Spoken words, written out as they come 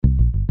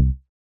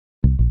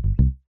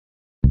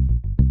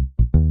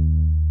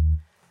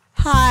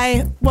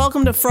Hi,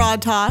 welcome to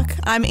Fraud Talk.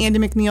 I'm Andy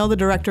McNeil, the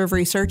Director of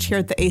Research here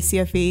at the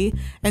ACFE,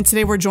 and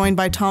today we're joined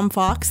by Tom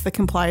Fox, the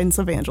Compliance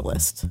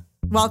Evangelist.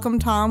 Welcome,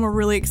 Tom. We're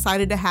really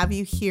excited to have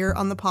you here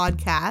on the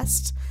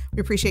podcast. We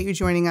appreciate you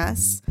joining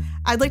us.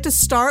 I'd like to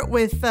start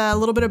with a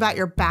little bit about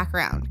your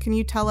background. Can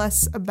you tell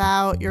us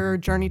about your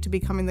journey to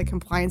becoming the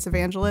Compliance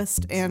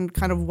Evangelist and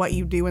kind of what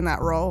you do in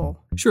that role?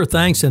 Sure,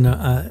 thanks, and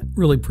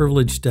really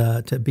privileged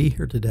to be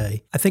here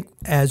today. I think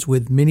as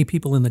with many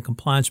people in the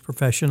compliance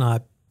profession,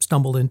 I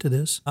stumbled into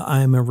this.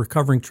 I am a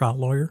recovering trial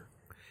lawyer,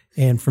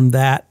 and from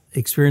that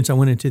experience, I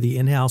went into the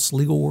in-house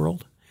legal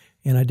world,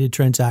 and I did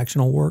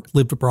transactional work,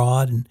 lived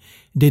abroad, and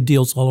did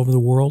deals all over the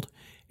world.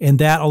 And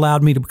that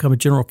allowed me to become a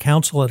general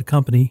counsel at a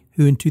company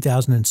who in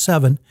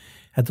 2007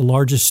 had the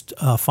largest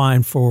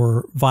fine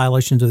for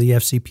violations of the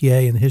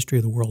FCPA in the history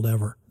of the world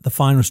ever. The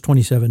fine was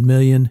 $27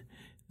 million.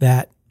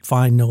 That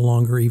fine no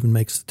longer even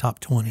makes the top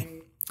 20.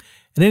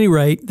 At any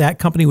rate, that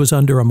company was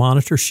under a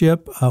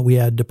monitorship. We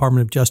had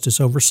Department of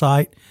Justice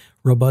oversight,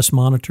 robust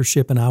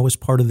monitorship, and I was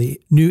part of the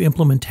new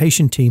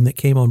implementation team that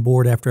came on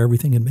board after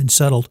everything had been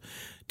settled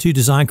to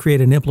design, create,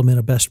 and implement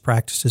a best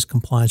practices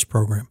compliance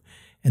program.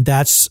 And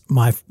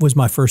was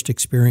my first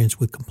experience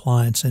with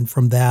compliance. And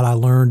from that, I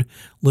learned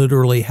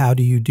literally how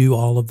do you do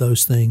all of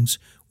those things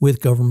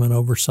with government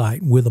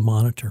oversight, with a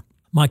monitor.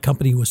 My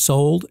company was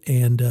sold,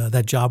 and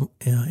that job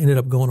ended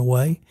up going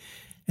away.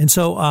 And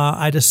so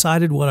I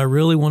decided what I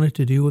really wanted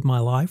to do with my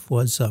life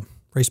was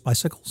race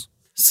bicycles.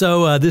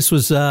 So this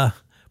was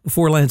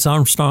before Lance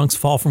Armstrong's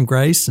fall from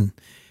grace. And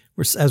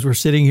as we're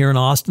sitting here in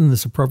Austin,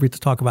 it's appropriate to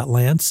talk about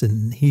Lance.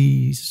 And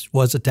he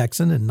was a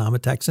Texan, and I'm a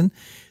Texan.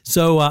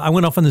 So I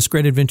went off on this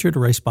great adventure to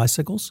race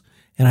bicycles.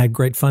 And I had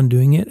great fun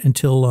doing it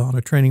until on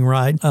a training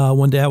ride.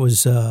 One day I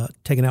was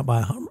taken out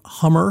by a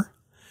Hummer.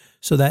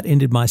 So that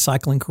ended my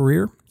cycling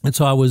career. And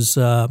so I was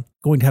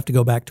going to have to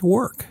go back to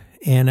work.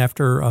 And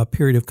after a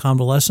period of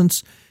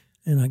convalescence,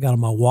 and I got on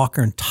my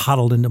walker and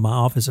toddled into my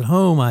office at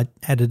home, I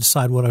had to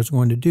decide what I was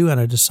going to do. And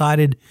I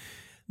decided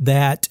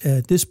that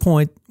at this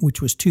point,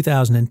 which was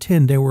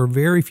 2010, there were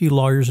very few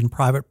lawyers in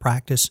private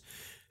practice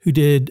who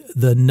did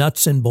the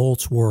nuts and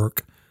bolts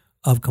work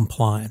of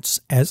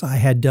compliance, as I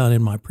had done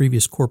in my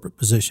previous corporate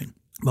position.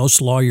 Most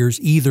lawyers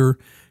either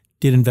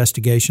did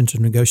investigations or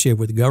negotiate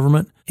with the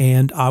government,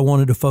 and I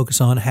wanted to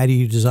focus on how do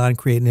you design,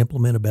 create, and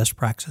implement a best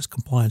practice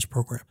compliance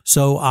program.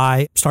 So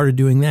I started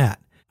doing that.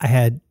 I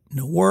had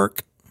no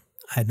work,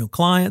 I had no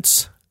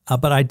clients,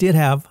 but I did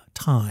have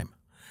time.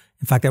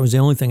 In fact, that was the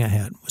only thing I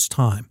had was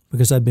time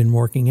because I'd been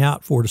working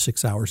out 4 to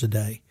 6 hours a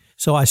day.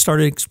 So I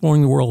started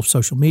exploring the world of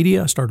social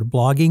media. I started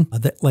blogging.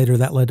 Later,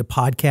 that led to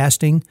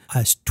podcasting.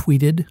 I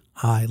tweeted,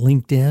 I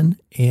LinkedIn,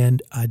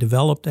 and I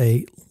developed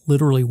a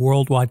literally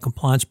worldwide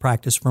compliance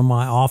practice from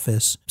my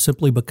office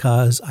simply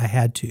because I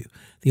had to.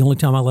 The only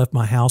time I left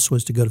my house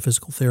was to go to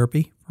physical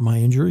therapy for my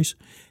injuries.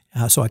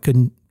 So I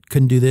couldn't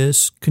do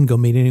this, couldn't go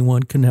meet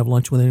anyone, couldn't have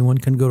lunch with anyone,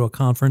 couldn't go to a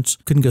conference,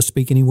 couldn't go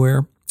speak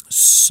anywhere.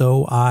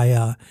 So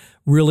I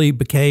really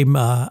became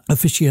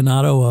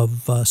aficionado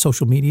of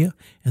social media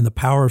and the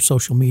power of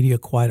social media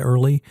quite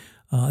early.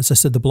 As I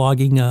said, the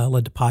blogging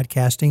led to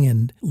podcasting,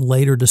 and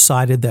later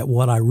decided that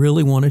what I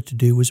really wanted to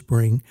do was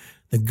bring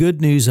the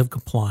good news of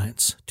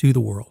compliance to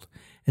the world.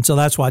 And so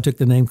that's why I took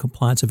the name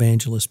Compliance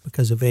Evangelist,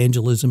 because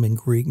evangelism in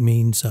Greek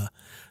means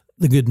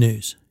the good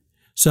news.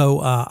 So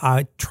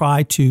I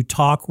try to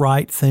talk,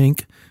 write,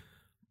 think,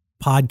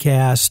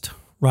 podcast,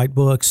 write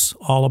books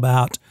all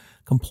about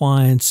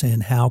compliance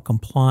and how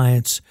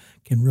compliance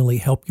can really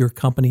help your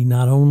company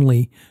not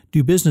only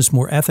do business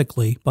more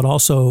ethically, but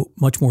also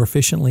much more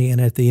efficiently and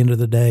at the end of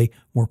the day,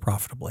 more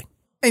profitably.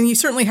 And you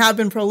certainly have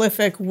been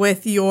prolific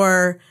with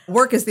your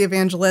work as the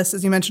evangelist,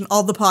 as you mentioned,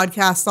 all the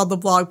podcasts, all the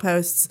blog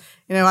posts.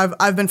 You know,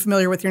 I've been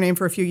familiar with your name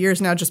for a few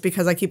years now just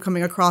because I keep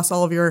coming across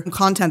all of your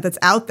content that's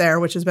out there,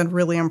 which has been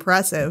really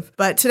impressive.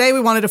 But today we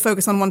wanted to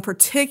focus on one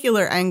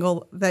particular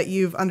angle that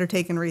you've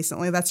undertaken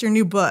recently. That's your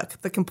new book,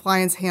 The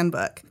Compliance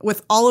Handbook.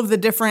 With all of the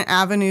different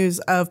avenues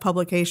of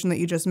publication that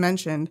you just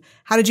mentioned,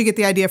 how did you get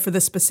the idea for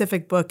this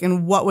specific book,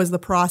 and what was the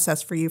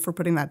process for you for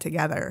putting that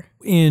together?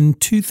 In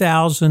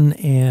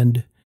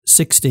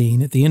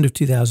 2016, at the end of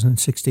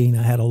 2016,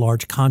 I had a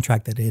large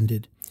contract that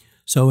ended.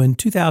 So in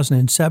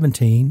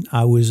 2017,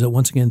 I was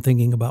once again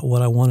thinking about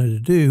what I wanted to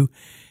do.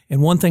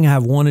 And one thing I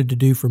have wanted to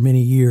do for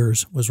many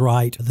years was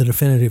write the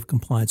definitive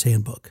compliance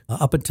handbook.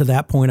 Up until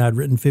that point, I'd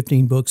written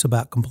 15 books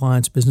about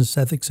compliance, business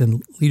ethics,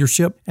 and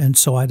leadership. And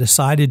so I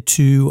decided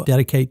to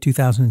dedicate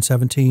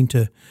 2017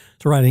 to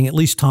writing at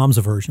least Tom's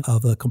version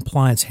of the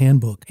compliance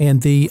handbook.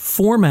 And the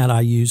format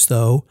I used,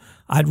 though,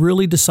 I'd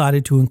really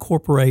decided to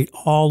incorporate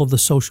all of the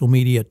social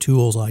media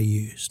tools I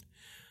used.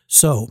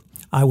 So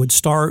I would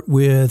start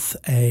with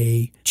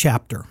a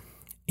chapter,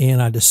 and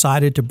I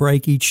decided to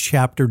break each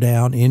chapter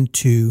down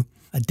into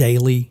a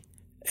daily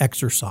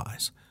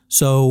exercise.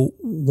 So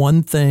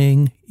one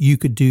thing you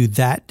could do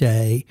that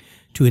day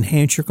to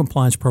enhance your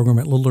compliance program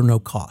at little or no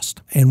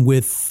cost, and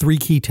with 3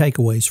 key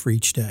takeaways for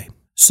each day.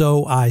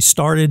 So I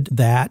started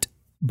that,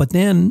 but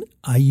then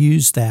I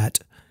used that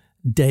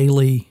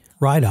daily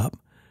write-up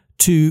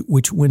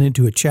which went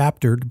into a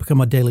chapter to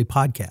become a daily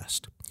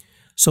podcast.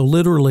 So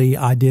literally,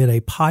 I did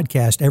a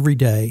podcast every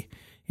day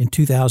in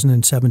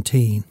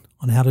 2017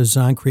 on how to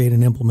design, create,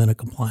 and implement a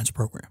compliance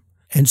program.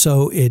 And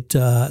so it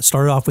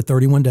started off with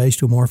 31 days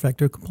to a more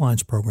effective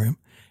compliance program.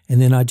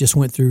 And then I just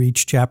went through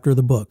each chapter of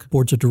the book: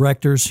 boards of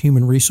directors,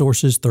 human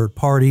resources, third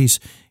parties,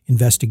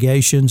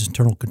 investigations,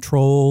 internal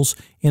controls,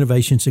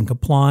 innovations in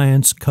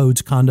compliance,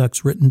 codes,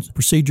 conducts, written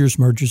procedures,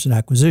 mergers and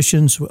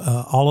acquisitions,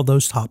 all of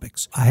those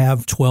topics. I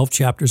have 12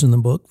 chapters in the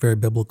book, very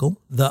biblical.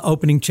 The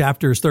opening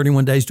chapter is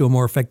 31 days to a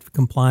more effective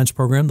compliance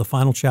program. The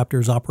final chapter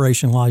is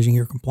operationalizing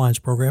your compliance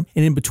program.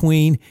 And in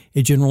between,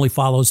 it generally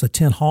follows the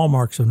 10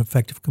 hallmarks of an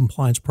effective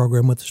compliance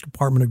program, with the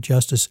Department of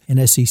Justice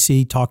and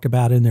SEC talked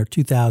about in their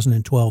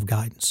 2012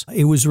 guidance.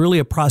 It was really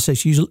a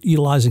process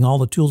utilizing all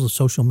the tools of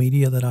social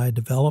media that I had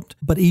developed,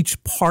 but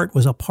each part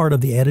was a part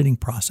of the editing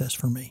process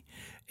for me.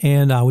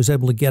 And I was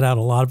able to get out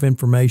a lot of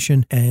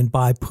information. And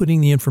by putting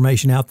the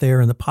information out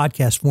there in the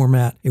podcast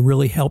format, it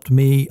really helped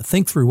me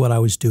think through what I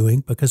was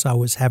doing, because I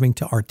was having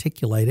to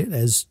articulate it,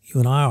 as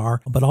you and I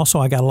are. But also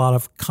I got a lot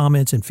of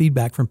comments and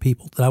feedback from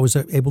people that I was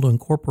able to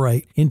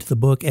incorporate into the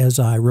book as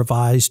I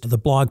revised the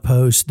blog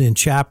posts, then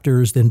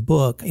chapters, then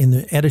book in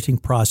the editing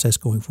process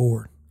going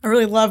forward. I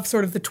really love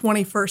sort of the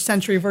 21st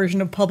century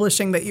version of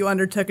publishing that you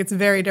undertook. It's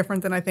very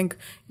different than I think,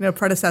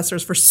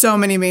 predecessors for so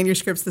many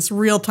manuscripts, this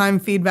real-time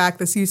feedback,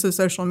 this use of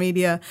social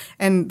media.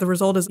 And the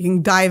result is you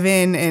can dive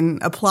in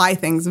and apply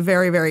things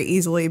very, very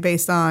easily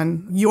based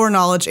on your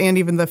knowledge and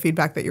even the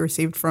feedback that you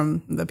received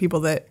from the people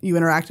that you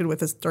interacted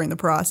with during the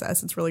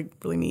process. It's really,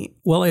 really neat.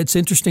 Well, it's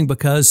interesting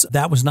because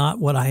that was not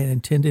what I had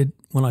intended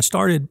when I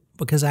started,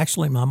 because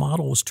actually my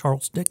model was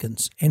Charles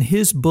Dickens. And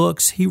his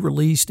books he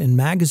released in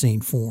magazine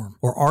form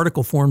or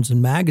article forms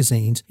in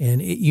magazines.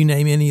 And you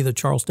name any of the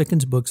Charles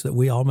Dickens books that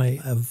we all may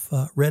have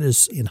read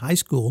as in high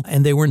school,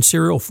 and they were in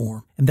serial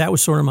form. And that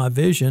was sort of my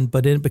vision,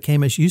 but it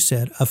became, as you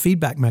said, a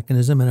feedback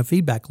mechanism and a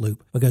feedback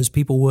loop, because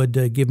people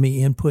would give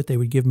me input, they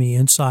would give me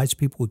insights,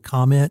 people would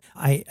comment.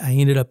 I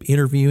ended up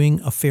interviewing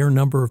a fair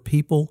number of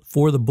people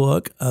for the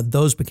book.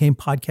 Those became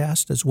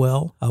podcasts as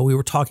well. We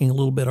were talking a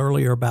little bit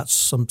earlier about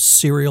some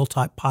serial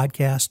type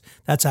podcast.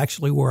 That's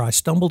actually where I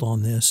stumbled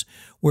on this,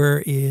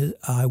 where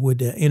I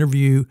would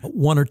interview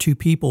one or two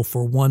people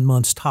for 1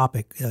 month's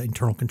topic: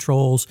 internal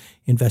controls,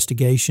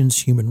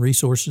 investigations, human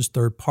resources,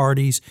 third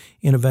parties,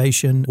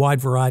 innovation, wide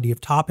variety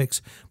of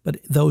topics. But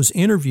those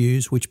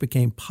interviews, which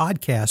became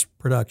podcast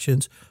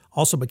productions,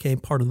 also became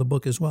part of the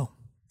book as well.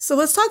 So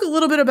let's talk a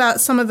little bit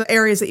about some of the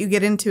areas that you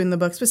get into in the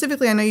book.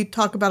 Specifically, I know you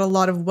talk about a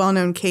lot of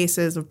well-known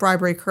cases of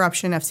bribery,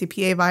 corruption,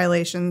 FCPA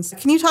violations.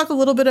 Can you talk a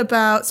little bit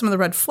about some of the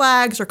red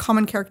flags or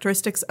common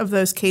characteristics of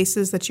those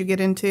cases that you get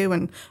into,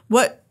 and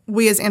what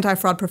we as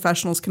anti-fraud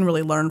professionals can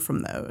really learn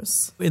from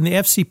those? In the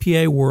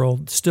FCPA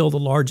world, still the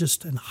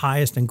largest and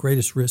highest and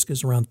greatest risk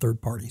is around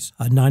third parties.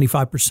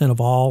 95% of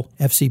all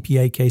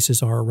FCPA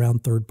cases are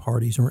around third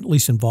parties, or at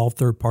least involve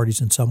third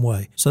parties in some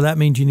way. So that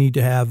means you need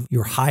to have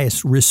your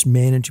highest risk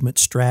management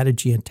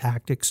strategy and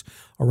tactics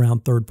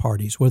around third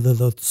parties, whether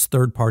those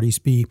third parties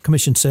be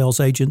commission sales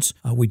agents.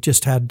 We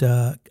just had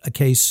a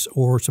case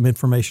or some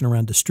information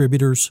around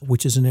distributors,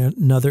 which is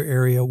another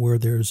area where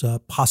there's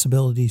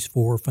possibilities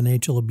for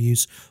financial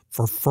abuse,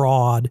 for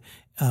fraud,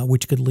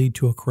 which could lead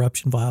to a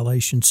corruption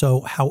violation.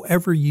 So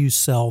however you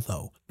sell,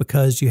 though,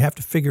 because you have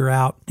to figure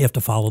out, you have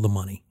to follow the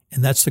money.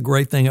 And that's the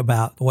great thing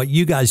about what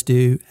you guys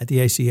do at the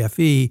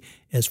ACFE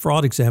as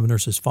fraud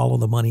examiners, is follow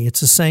the money.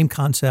 It's the same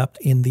concept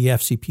in the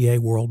FCPA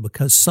world,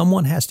 because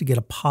someone has to get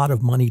a pot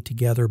of money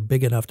together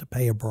big enough to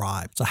pay a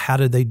bribe. So how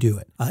do they do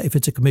it? If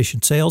it's a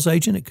commission sales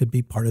agent, it could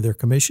be part of their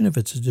commission. If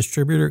it's a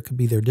distributor, it could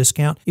be their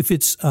discount. If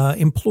it's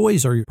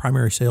employees are your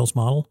primary sales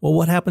model, well,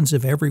 what happens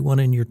if everyone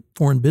in your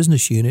foreign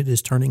business unit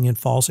is turning in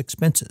false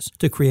expenses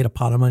to create a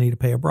pot of money to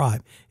pay a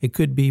bribe? It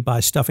could be by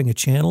stuffing a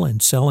channel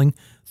and selling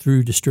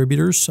through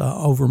distributors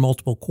over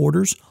multiple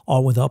quarters,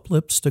 all with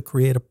uplifts to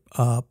create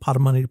a pot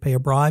of money to pay a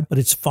bribe. But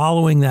it's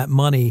following that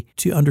money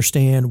to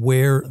understand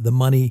where the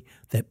money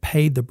that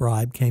paid the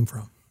bribe came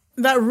from.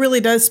 That really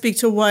does speak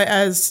to what,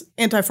 as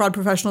anti-fraud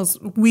professionals,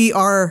 we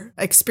are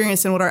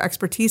experienced in, what our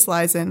expertise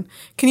lies in.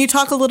 Can you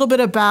talk a little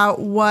bit about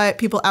what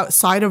people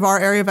outside of our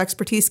area of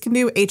expertise can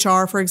do?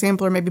 HR, for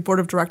example, or maybe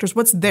board of directors.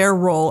 What's their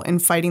role in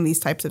fighting these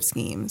types of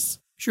schemes?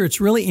 Sure.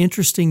 It's really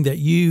interesting that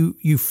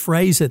you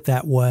phrase it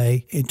that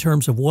way in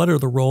terms of what are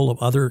the role of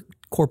other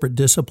corporate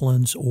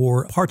disciplines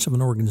or parts of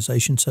an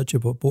organization, such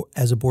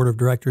as a board of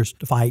directors,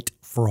 to fight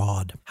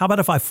fraud. How about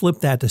if I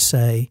flip that to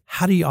say,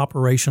 how do you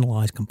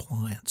operationalize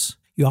compliance?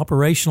 You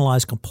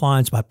operationalize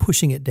compliance by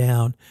pushing it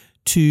down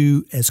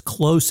to as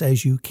close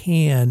as you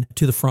can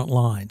to the front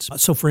lines.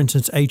 So, for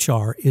instance,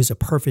 HR is a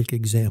perfect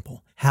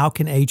example. How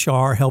can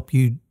HR help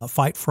you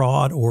fight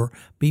fraud or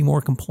be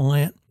more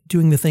compliant?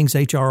 Doing the things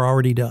HR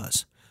already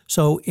does.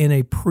 So in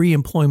a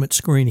pre-employment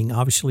screening,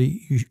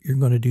 obviously you're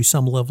going to do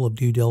some level of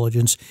due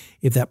diligence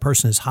if that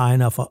person is high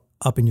enough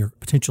up in your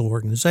potential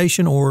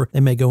organization, or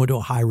they may go into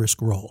a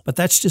high-risk role. But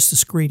that's just the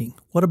screening.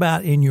 What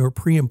about in your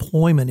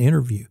pre-employment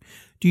interview?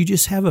 Do you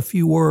just have a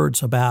few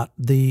words about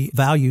the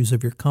values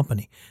of your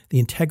company, the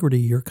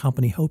integrity your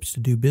company hopes to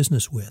do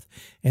business with,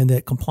 and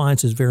that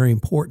compliance is very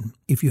important?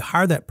 If you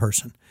hire that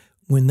person,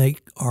 when they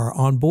are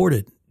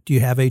onboarded, do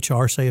you have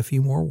HR say a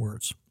few more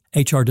words?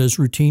 HR does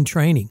routine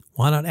training.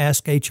 Why not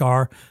ask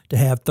HR to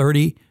have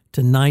 30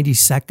 to 90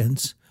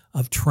 seconds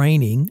of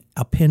training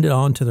appended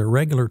on to their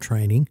regular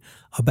training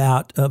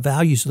about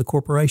values of the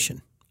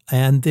corporation?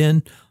 And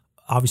then,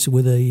 obviously,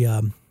 with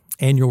a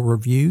annual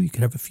review, you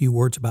could have a few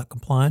words about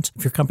compliance.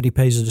 If your company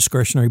pays a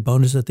discretionary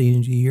bonus at the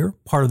end of the year,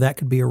 part of that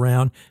could be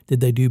around, did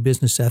they do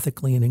business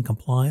ethically and in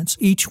compliance?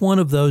 Each one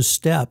of those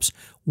steps,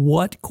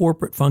 what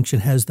corporate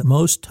function has the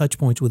most touch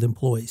points with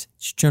employees?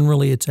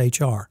 Generally, it's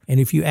HR. And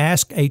if you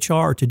ask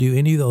HR to do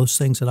any of those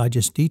things that I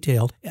just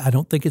detailed, I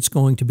don't think it's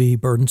going to be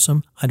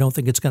burdensome. I don't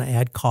think it's going to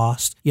add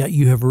cost. Yet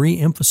you have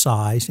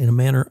re-emphasized in a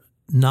manner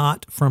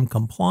not from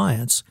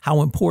compliance,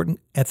 how important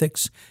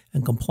ethics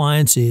and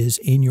compliance is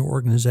in your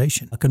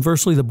organization.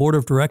 Conversely, the board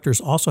of directors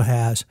also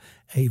has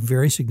a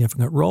very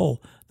significant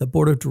role. The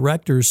board of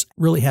directors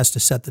really has to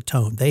set the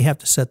tone. They have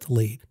to set the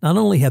lead. Not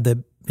only have they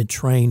been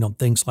trained on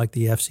things like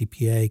the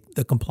FCPA,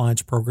 the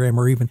compliance program,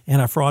 or even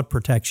anti-fraud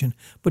protection,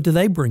 but do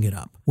they bring it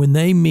up? When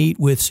they meet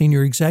with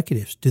senior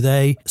executives, do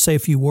they say a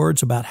few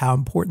words about how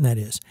important that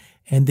is?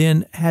 And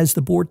then has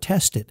the board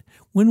tested?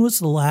 When was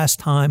the last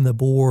time the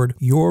board,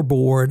 your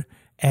board,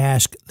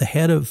 ask the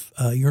head of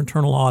your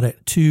internal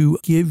audit to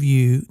give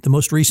you the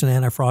most recent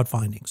anti-fraud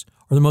findings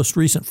or the most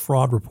recent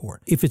fraud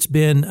report? If it's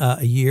been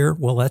a year,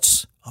 well,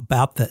 that's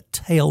about the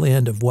tail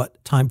end of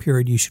what time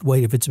period you should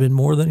wait. If it's been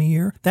more than a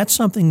year, that's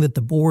something that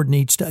the board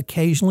needs to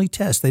occasionally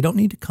test. They don't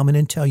need to come in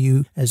and tell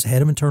you as the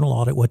head of internal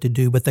audit what to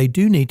do, but they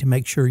do need to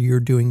make sure you're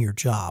doing your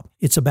job.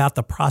 It's about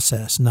the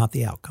process, not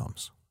the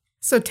outcomes.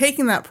 So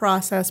taking that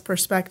process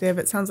perspective,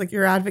 it sounds like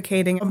you're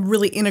advocating a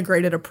really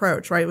integrated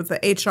approach, right? With the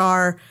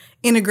HR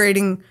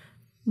integrating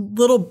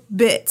little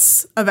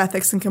bits of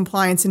ethics and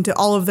compliance into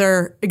all of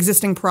their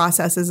existing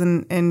processes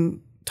and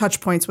touch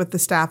points with the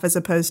staff, as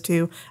opposed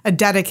to a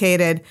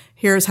dedicated,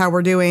 here's how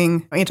we're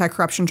doing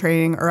anti-corruption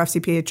training or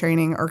FCPA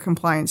training or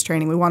compliance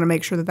training. We want to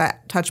make sure that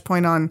that touch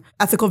point on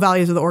ethical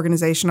values of the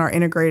organization are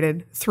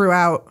integrated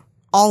throughout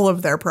all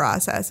of their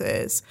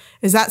processes.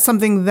 Is that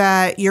something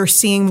that you're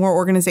seeing more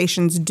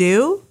organizations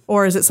do?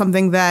 Or is it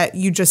something that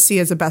you just see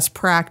as a best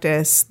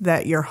practice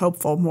that you're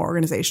hopeful more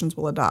organizations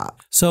will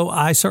adopt? So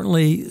I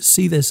certainly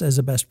see this as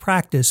a best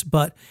practice,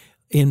 but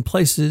in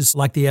places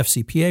like the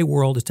FCPA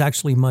world, it's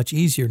actually much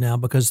easier now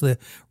because the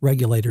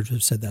regulators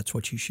have said that's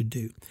what you should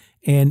do.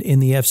 And in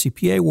the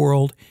FCPA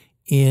world,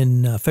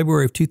 in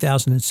February of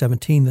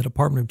 2017, the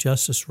Department of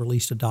Justice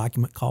released a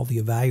document called the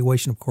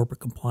Evaluation of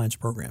Corporate Compliance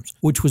Programs,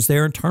 which was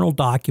their internal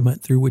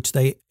document through which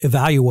they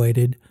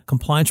evaluated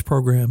compliance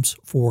programs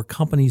for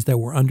companies that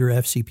were under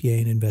FCPA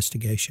and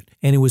investigation.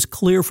 And it was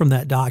clear from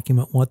that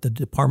document what the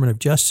Department of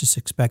Justice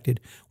expected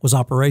was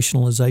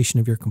operationalization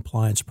of your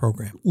compliance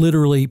program,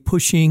 literally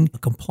pushing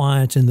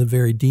compliance in the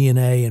very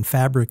DNA and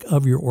fabric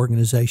of your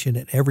organization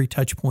at every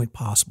touch point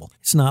possible.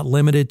 It's not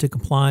limited to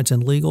compliance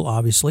and legal,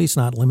 obviously. It's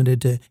not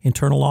limited to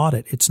internal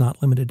audit. It's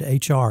not limited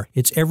to HR.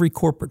 It's every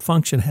corporate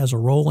function has a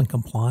role in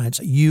compliance.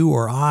 You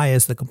or I,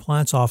 as the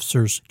compliance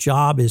officer's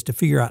job is to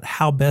figure out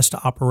how best to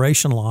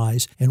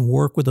operationalize and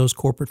work with those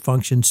corporate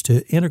functions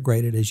to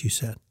integrate it, as you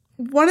said.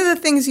 One of the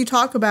things you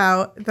talk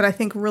about that I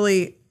think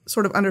really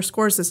sort of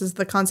underscores this is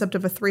the concept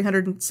of a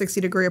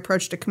 360-degree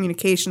approach to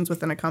communications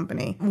within a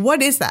company.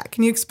 What is that?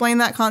 Can you explain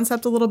that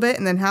concept a little bit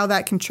and then how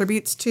that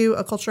contributes to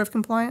a culture of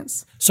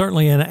compliance?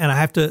 Certainly, and I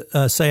have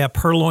to say I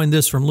purloined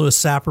this from Louis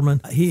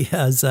Sapperman. He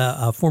is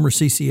a former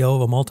CCO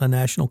of a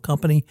multinational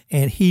company,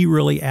 and he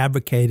really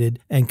advocated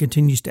and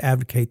continues to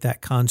advocate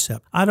that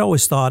concept. I'd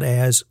always thought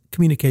as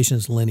communication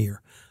is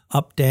linear.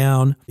 Up,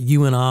 down,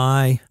 you and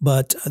I,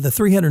 but the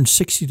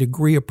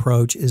 360-degree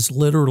approach is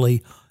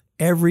literally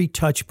every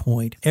touch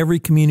point, every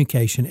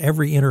communication,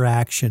 every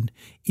interaction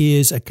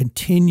is a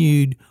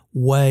continued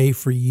way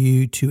for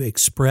you to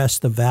express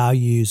the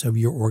values of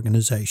your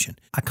organization.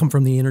 I come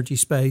from the energy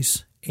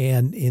space,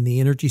 and in the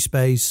energy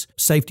space,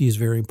 safety is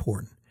very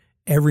important.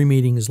 Every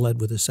meeting is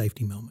led with a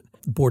safety moment.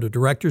 The board of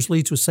directors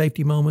leads with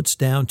safety moments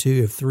down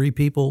to if 3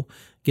 people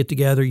get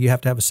together, you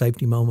have to have a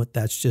safety moment.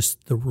 That's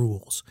just the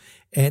rules.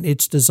 And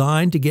it's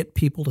designed to get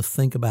people to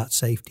think about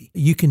safety.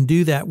 You can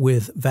do that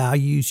with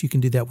values. You can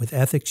do that with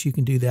ethics. You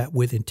can do that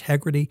with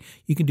integrity.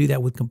 You can do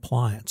that with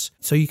compliance.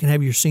 So you can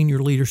have your senior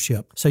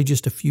leadership say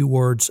just a few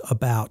words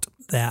about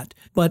that.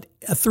 But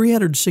a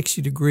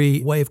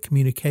 360-degree way of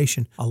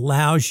communication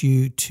allows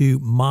you to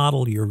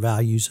model your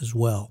values as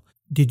well.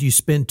 Did you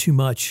spend too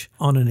much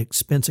on an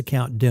expense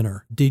account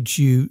dinner? Did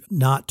you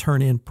not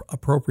turn in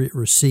appropriate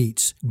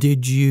receipts?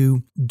 Did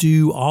you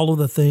do all of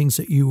the things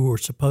that you were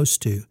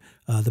supposed to?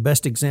 The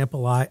best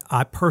example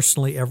I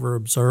personally ever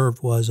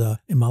observed was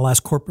in my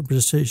last corporate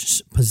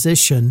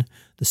position,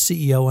 the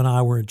CEO and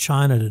I were in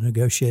China to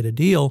negotiate a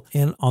deal.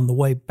 And on the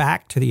way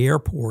back to the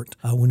airport,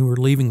 when we were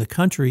leaving the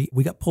country,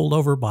 we got pulled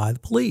over by the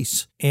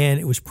police. And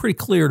it was pretty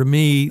clear to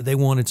me they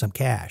wanted some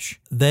cash.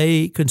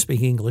 They couldn't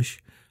speak English.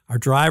 Our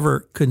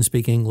driver couldn't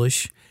speak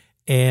English,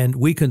 and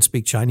we couldn't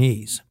speak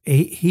Chinese.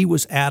 He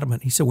was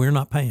adamant. He said, we're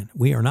not paying.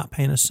 We are not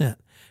paying a cent.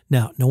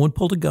 Now, no one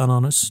pulled a gun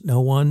on us.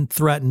 No one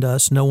threatened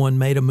us. No one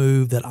made a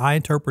move that I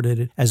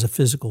interpreted as a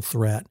physical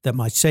threat, that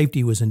my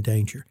safety was in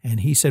danger.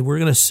 And he said, we're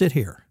going to sit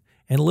here.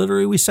 And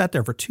literally, we sat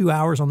there for 2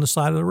 hours on the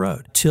side of the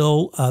road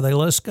till they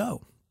let us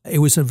go. It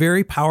was a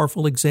very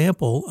powerful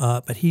example,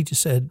 but he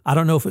just said, I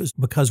don't know if it was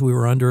because we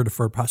were under a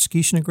deferred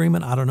prosecution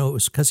agreement. I don't know if it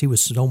was because he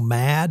was so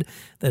mad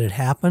that it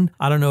happened.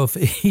 I don't know if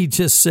he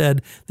just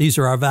said, these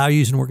are our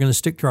values and we're going to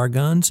stick to our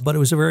guns. But it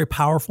was a very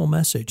powerful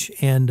message.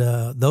 And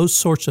those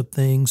sorts of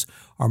things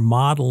are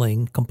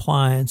modeling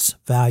compliance,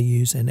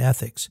 values, and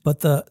ethics. But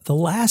the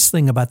last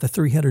thing about the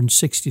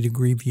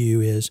 360-degree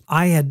view is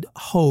I had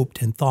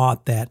hoped and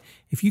thought that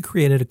if you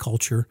created a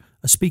culture,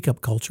 a speak-up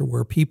culture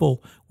where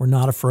people were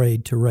not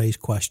afraid to raise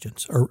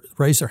questions or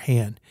raise their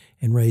hand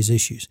and raise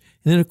issues.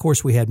 And then, of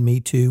course, we had Me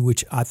Too,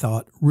 which I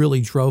thought really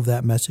drove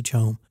that message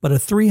home. But a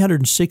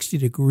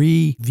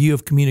 360-degree view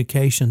of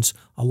communications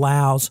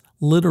allows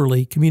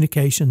literally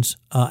communications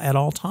at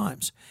all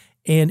times.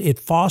 And it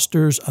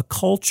fosters a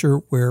culture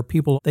where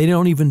people, they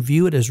don't even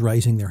view it as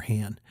raising their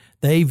hand.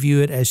 They view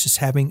it as just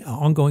having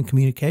ongoing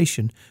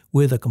communication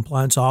with a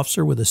compliance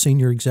officer, with a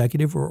senior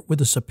executive, or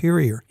with a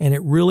superior. And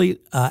it really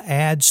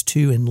adds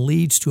to and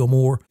leads to a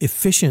more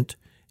efficient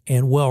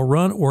and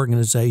well-run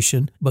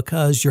organization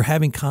because you're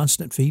having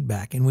constant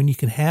feedback. And when you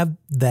can have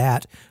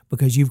that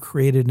because you've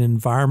created an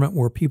environment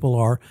where people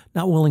are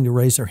not willing to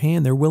raise their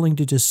hand, they're willing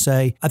to just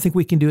say, I think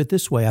we can do it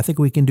this way. I think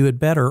we can do it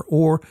better.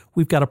 Or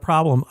we've got a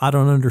problem I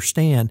don't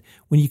understand.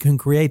 When you can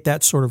create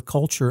that sort of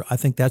culture, I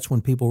think that's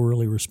when people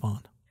really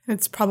respond.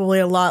 It's probably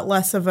a lot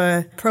less of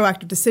a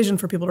proactive decision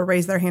for people to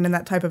raise their hand in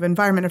that type of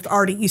environment if they're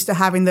already used to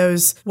having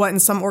those, what in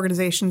some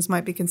organizations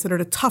might be considered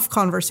a tough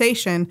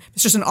conversation.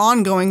 It's just an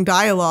ongoing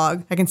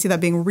dialogue. I can see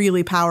that being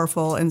really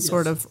powerful and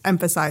sort of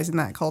emphasizing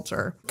that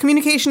culture.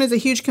 Communication is a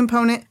huge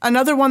component.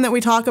 Another one that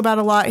we talk about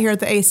a lot here at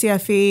the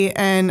ACFE,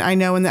 and I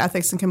know in the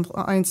ethics and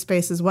compliance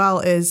space as well,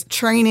 is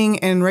training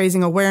and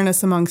raising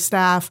awareness among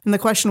staff. And the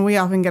question we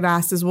often get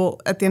asked is, well,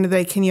 at the end of the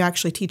day, can you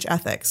actually teach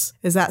ethics?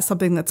 Is that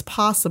something that's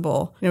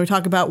possible? We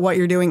talk about what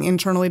you're doing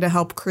internally to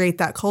help create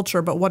that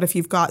culture, but what if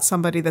you've got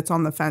somebody that's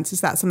on the fence?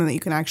 Is that something that you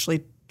can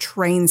actually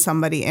train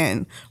somebody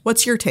in?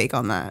 What's your take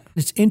on that?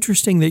 It's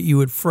interesting that you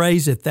would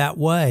phrase it that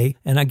way.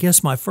 And I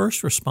guess my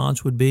first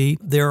response would be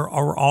there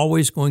are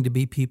always going to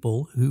be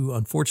people who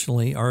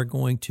unfortunately are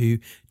going to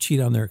cheat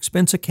on their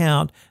expense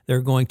account.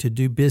 They're going to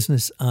do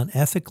business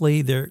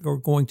unethically. They're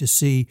going to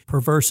see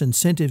perverse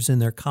incentives in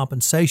their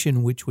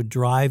compensation, which would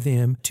drive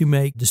them to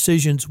make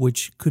decisions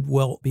which could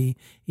well be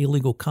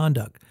illegal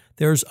conduct.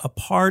 There's a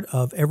part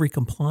of every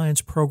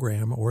compliance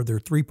program, or there are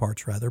three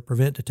parts rather,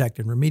 prevent, detect,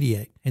 and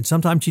remediate. And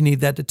sometimes you need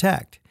that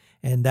detect.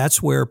 And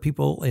that's where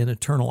people in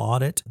internal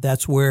audit,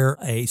 that's where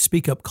a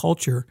speak-up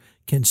culture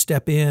can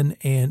step in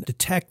and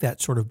detect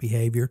that sort of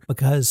behavior,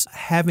 because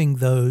having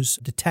those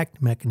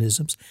detect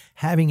mechanisms,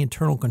 having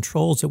internal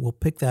controls that will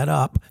pick that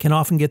up, can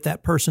often get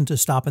that person to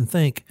stop and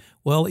think,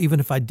 well, even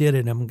if I did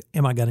it, am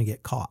I going to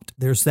get caught?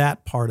 There's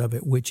that part of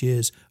it, which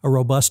is a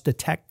robust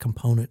detect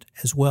component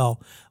as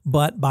well.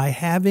 But by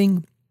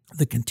having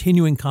the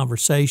continuing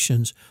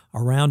conversations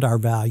around our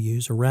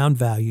values,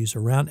 around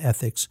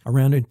ethics,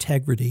 around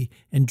integrity,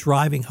 and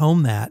driving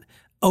home that,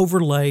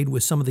 overlaid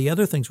with some of the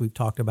other things we've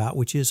talked about,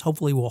 which is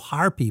hopefully we'll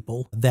hire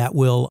people that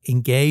will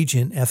engage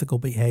in ethical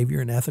behavior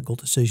and ethical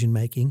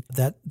decision-making.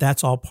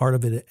 That's all part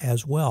of it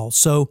as well.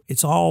 So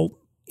it's all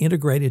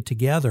integrated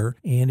together.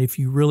 And if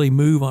you really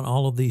move on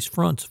all of these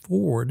fronts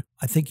forward,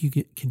 I think you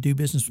can do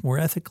business more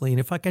ethically. And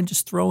if I can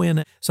just throw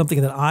in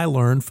something that I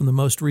learned from the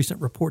most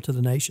recent report to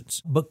the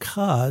nations,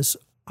 because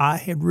I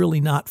had really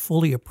not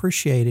fully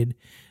appreciated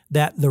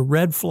that the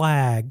red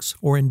flags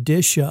or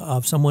indicia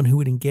of someone who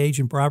would engage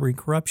in bribery and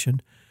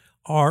corruption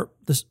are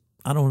this,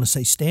 I don't want to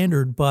say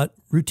standard, but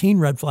routine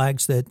red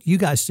flags that you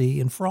guys see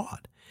in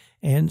fraud.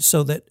 And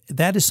so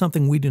that is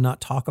something we do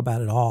not talk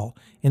about at all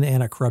in the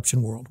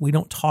anti-corruption world. We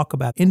don't talk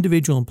about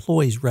individual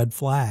employees' red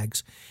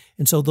flags.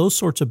 And so those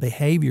sorts of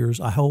behaviors,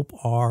 I hope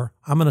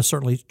I'm going to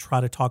certainly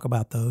try to talk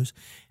about those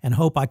and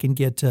hope I can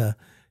get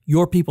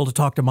your people to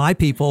talk to my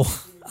people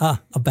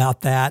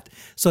about that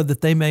so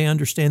that they may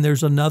understand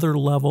there's another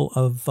level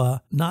of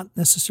not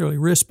necessarily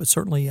risk, but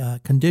certainly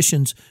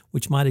conditions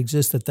which might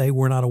exist that they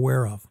were not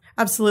aware of.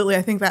 Absolutely.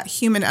 I think that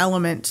human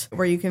element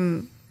where you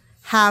can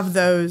have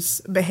those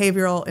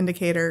behavioral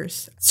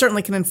indicators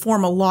certainly can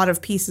inform a lot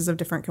of pieces of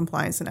different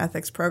compliance and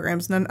ethics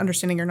programs, and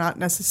understanding you're not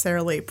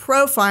necessarily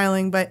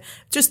profiling, but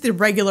just the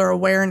regular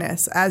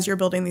awareness as you're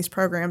building these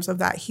programs of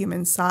that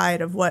human side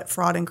of what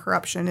fraud and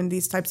corruption and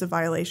these types of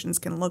violations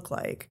can look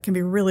like can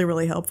be really,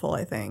 really helpful,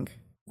 I think.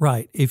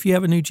 Right. If you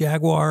have a new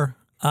Jaguar,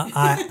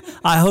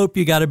 I hope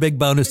you got a big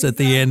bonus at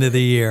the end of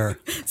the year.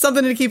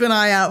 Something to keep an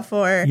eye out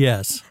for.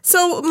 Yes.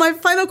 So my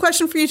final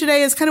question for you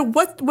today is kind of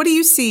what do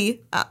you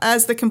see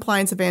as the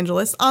compliance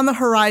evangelist on the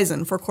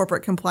horizon for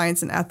corporate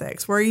compliance and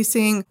ethics? Where are you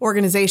seeing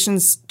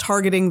organizations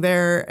targeting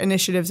their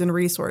initiatives and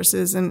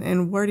resources,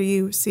 and where do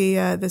you see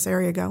this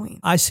area going?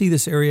 I see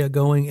this area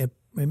going, it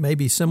may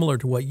be similar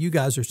to what you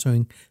guys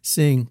are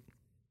seeing,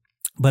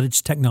 but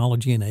it's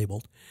technology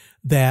enabled.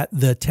 That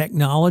the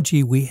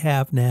technology we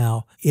have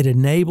now, it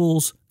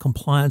enables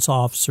compliance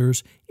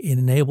officers, it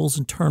enables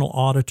internal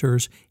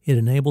auditors, it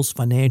enables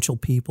financial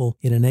people,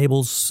 it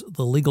enables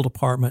the legal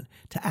department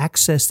to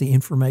access the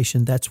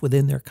information that's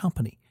within their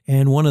company.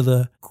 And one of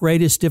the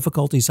greatest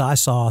difficulties I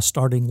saw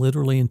starting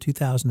literally in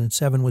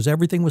 2007 was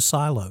everything was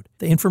siloed.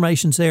 The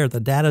information's there, the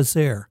data's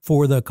there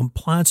for the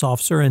compliance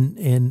officer,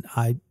 and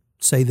I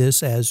say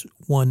this as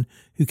one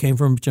who came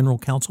from a general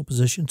counsel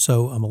position.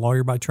 So I'm a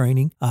lawyer by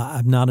training.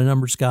 I'm not a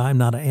numbers guy. I'm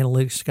not an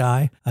analytics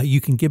guy.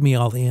 You can give me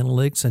all the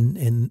analytics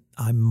and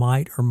I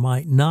might or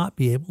might not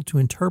be able to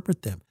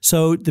interpret them.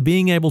 So the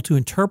being able to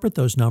interpret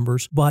those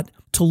numbers, but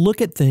to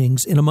look at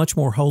things in a much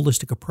more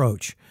holistic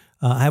approach.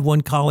 I have one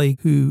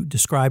colleague who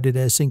described it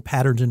as seeing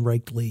patterns in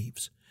raked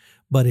leaves.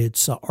 But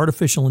it's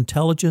artificial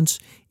intelligence.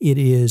 It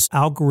is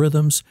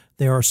algorithms.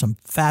 There are some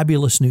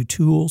fabulous new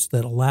tools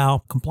that allow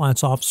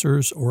compliance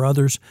officers or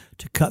others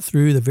to cut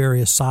through the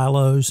various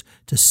silos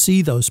to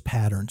see those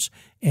patterns.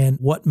 And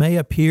what may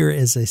appear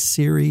as a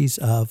series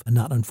of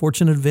not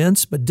unfortunate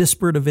events, but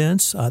disparate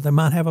events, they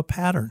might have a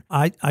pattern.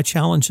 I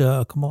challenge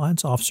a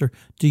compliance officer,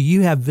 do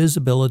you have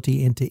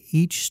visibility into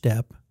each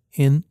step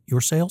in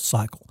your sales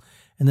cycle?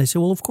 And they say,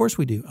 well, of course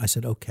we do. I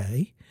said,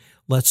 okay,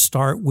 let's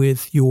start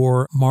with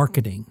your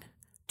marketing.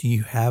 Do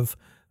you have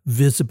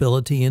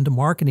visibility into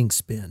marketing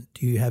spend?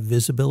 Do you have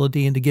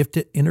visibility into gift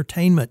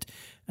entertainment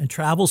and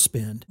travel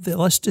spend?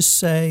 Let's just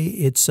say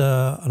it's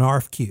an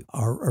RFQ,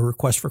 or a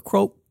request for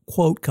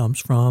quote comes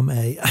from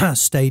a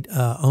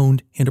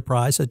state-owned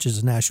enterprise, such as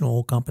a national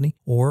oil company,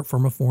 or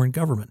from a foreign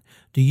government.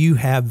 Do you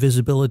have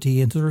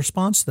visibility into the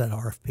response to that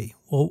RFP?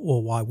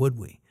 Well, why would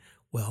we?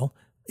 Well,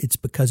 it's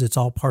because it's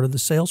all part of the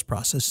sales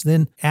process.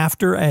 Then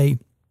after a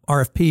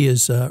RFP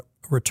is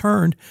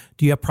returned,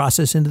 do you have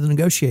process into the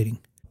negotiating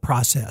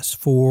process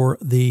for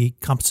the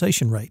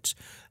compensation rates?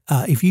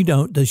 If you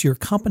don't, does your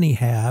company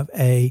have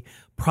a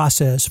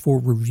process for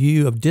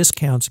review of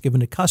discounts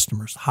given to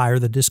customers? The higher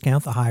the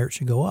discount, the higher it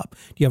should go up.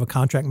 Do you have a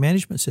contract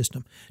management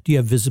system? Do you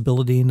have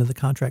visibility into the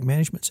contract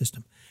management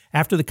system?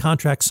 After the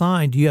contract's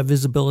signed, do you have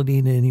visibility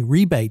into any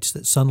rebates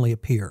that suddenly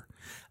appear?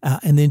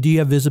 And then do you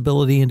have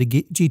visibility into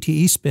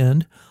GTE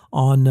spend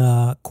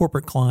on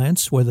corporate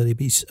clients, whether they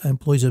be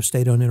employees of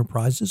state-owned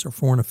enterprises or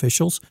foreign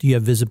officials? Do you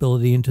have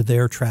visibility into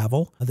their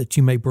travel that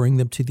you may bring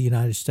them to the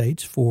United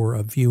States for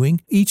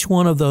viewing? Each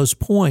one of those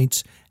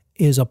points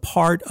is a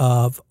part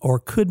of, or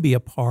could be a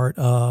part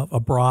of, a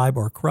bribe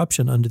or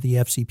corruption under the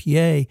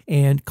FCPA,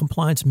 and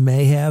compliance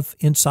may have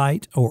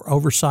insight or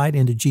oversight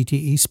into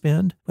GTE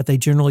spend, but they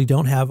generally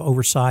don't have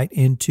oversight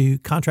into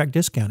contract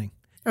discounting.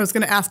 I was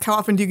going to ask, how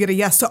often do you get a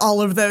yes to all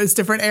of those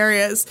different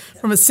areas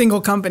from a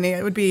single company?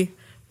 It would be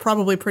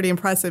probably pretty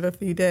impressive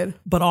if you did.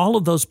 But all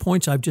of those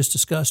points I've just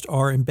discussed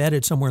are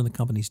embedded somewhere in the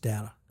company's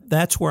data.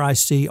 That's where I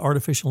see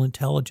artificial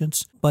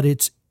intelligence, but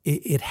it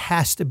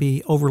has to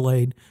be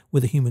overlaid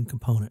with a human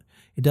component.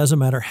 It doesn't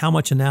matter how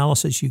much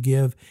analysis you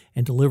give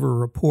and deliver a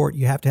report,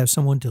 you have to have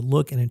someone to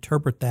look and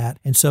interpret that.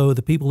 And so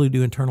the people who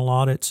do internal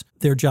audits,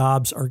 their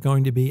jobs are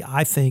going to be,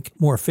 I think,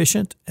 more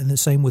efficient, and the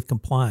same with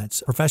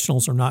compliance.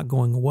 Professionals are not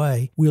going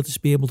away. We'll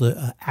just be able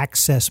to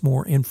access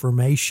more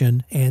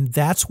information, and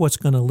that's what's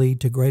going to lead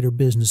to greater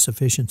business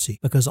efficiency,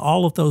 because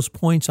all of those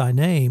points I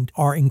named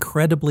are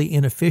incredibly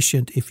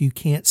inefficient if you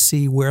can't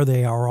see where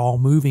they are all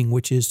moving,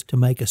 which is to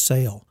make a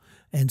sale.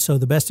 And so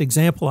the best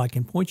example I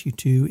can point you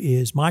to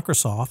is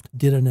Microsoft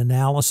did an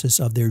analysis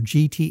of their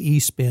GTE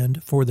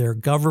spend for their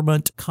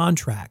government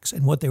contracts.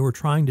 And what they were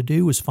trying to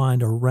do was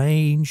find a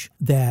range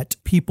that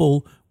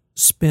people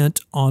spent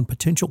on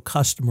potential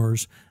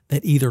customers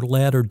that either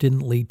led or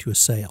didn't lead to a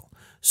sale.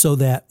 So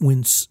that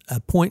when a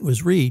point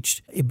was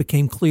reached, it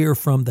became clear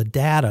from the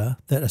data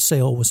that a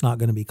sale was not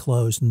going to be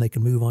closed and they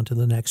can move on to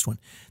the next one.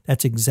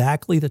 That's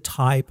exactly the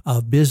type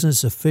of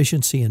business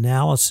efficiency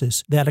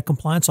analysis that a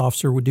compliance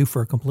officer would do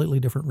for a completely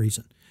different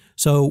reason.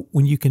 So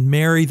when you can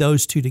marry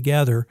those two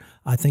together,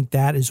 I think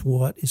that is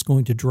what is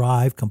going to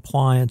drive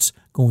compliance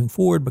going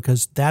forward,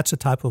 because that's a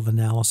type of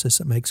analysis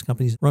that makes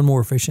companies run more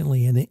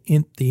efficiently and at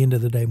the end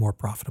of the day more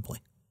profitably.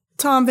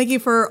 Tom, thank you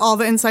for all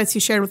the insights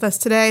you shared with us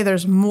today.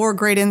 There's more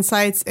great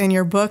insights in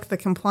your book, The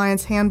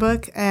Compliance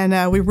Handbook,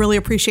 and we really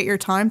appreciate your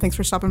time. Thanks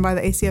for stopping by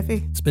the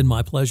ACFE. It's been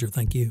my pleasure.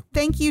 Thank you.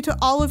 Thank you to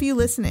all of you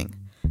listening.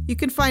 You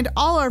can find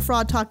all our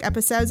Fraud Talk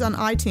episodes on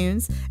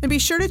iTunes, and be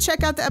sure to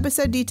check out the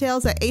episode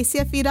details at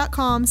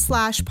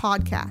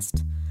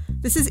acfe.com/podcast.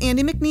 This is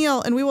Andy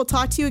McNeil, and we will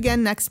talk to you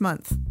again next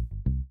month.